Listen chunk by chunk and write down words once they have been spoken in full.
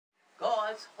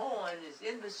God's horn is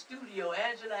in the studio.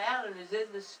 Angela Allen is in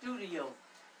the studio.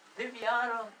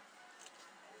 Viviana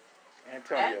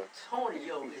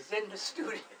Antonio is in the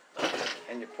studio.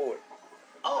 And your port.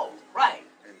 Oh, right.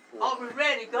 Are we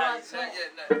ready, God's horn?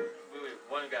 Wait,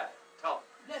 one guy. Talk.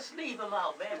 Let's leave him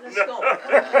out, man. Let's go.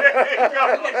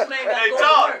 Let's man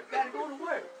gotta go to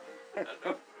work. You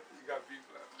got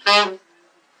people.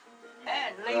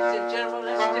 And ladies and gentlemen,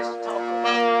 let's just talk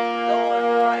about Lord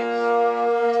Christ.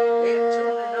 They're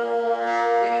tuning on.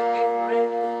 They're getting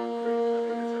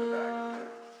ready.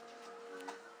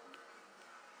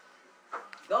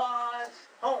 God's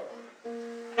horn.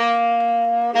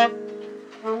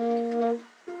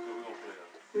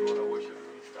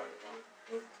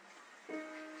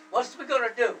 What's we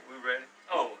gonna do? We ready?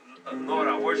 Oh, Lord,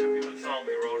 I worship you. The song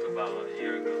we wrote about a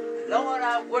year ago. Lord,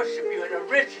 I worship you, an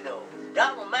original.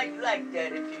 Donald might like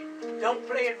that. If you don't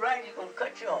play it right, he's gonna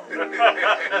cut you off. I don't know.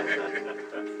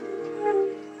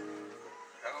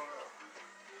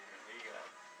 He got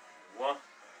one.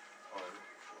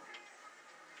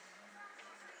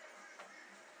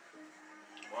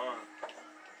 One.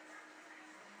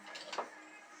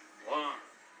 One,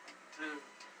 two,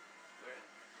 three.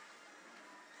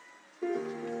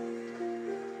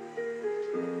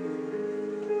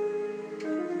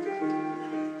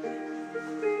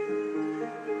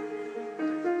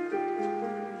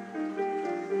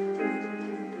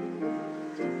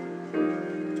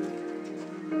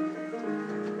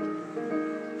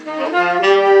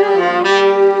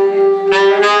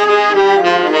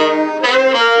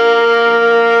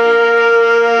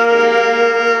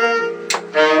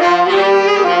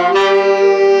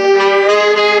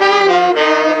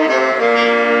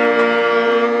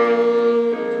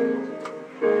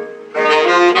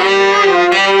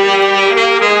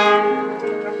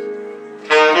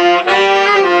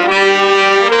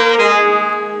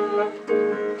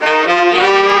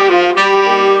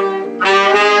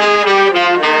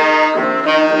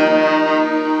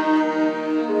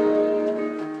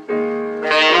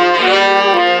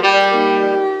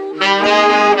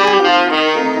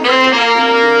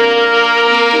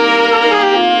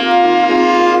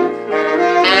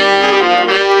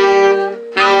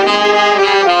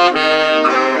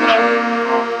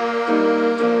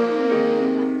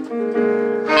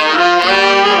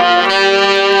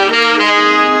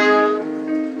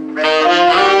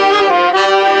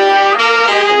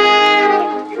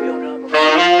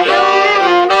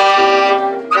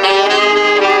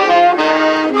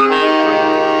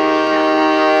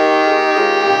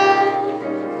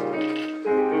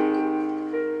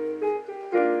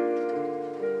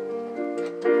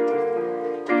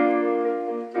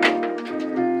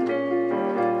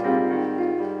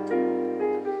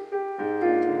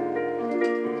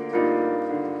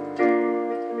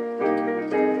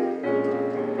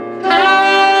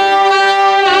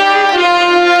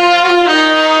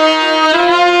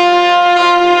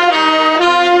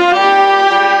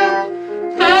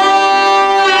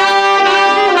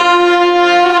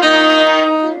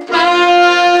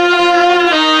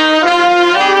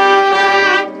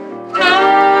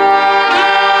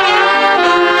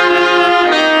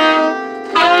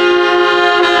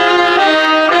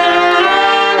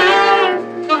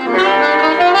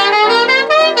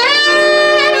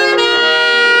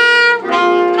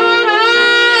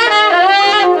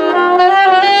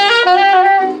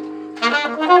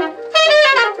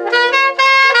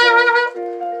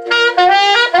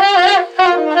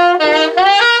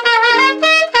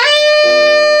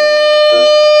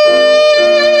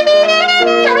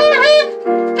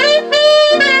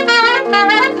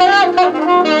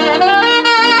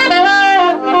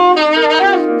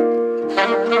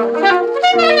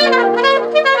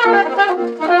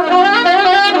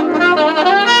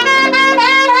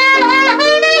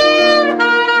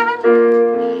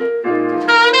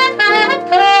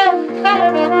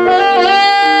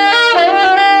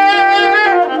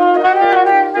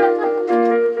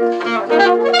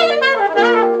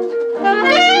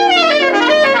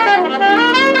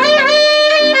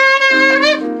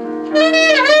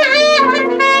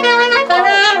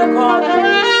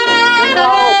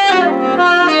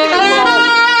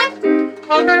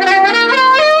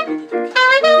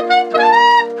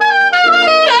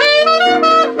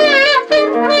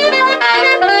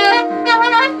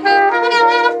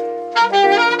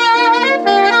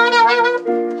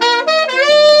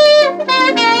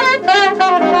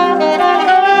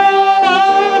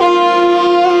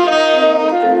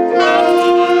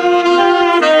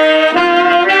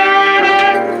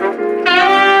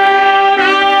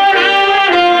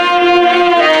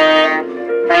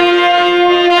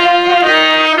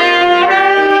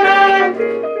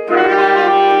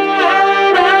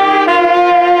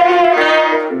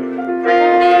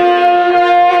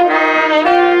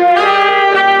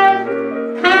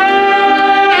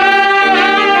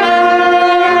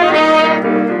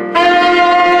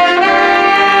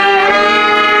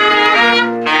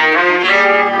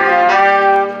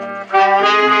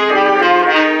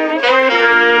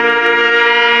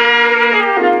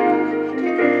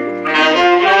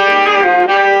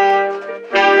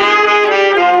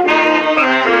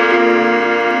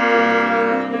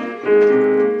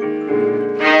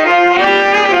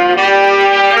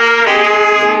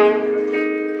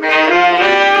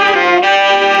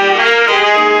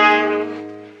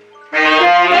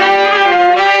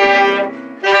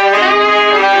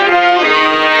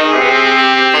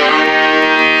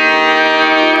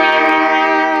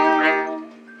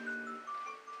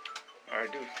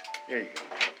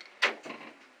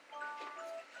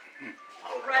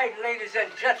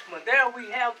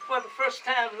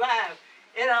 live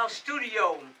in our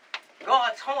studio,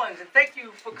 God's Horns. And thank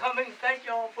you for coming. Thank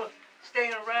you all for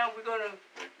staying around. We're going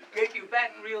to get you back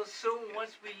real soon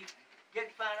once we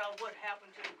find out what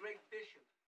happened to the great bishop.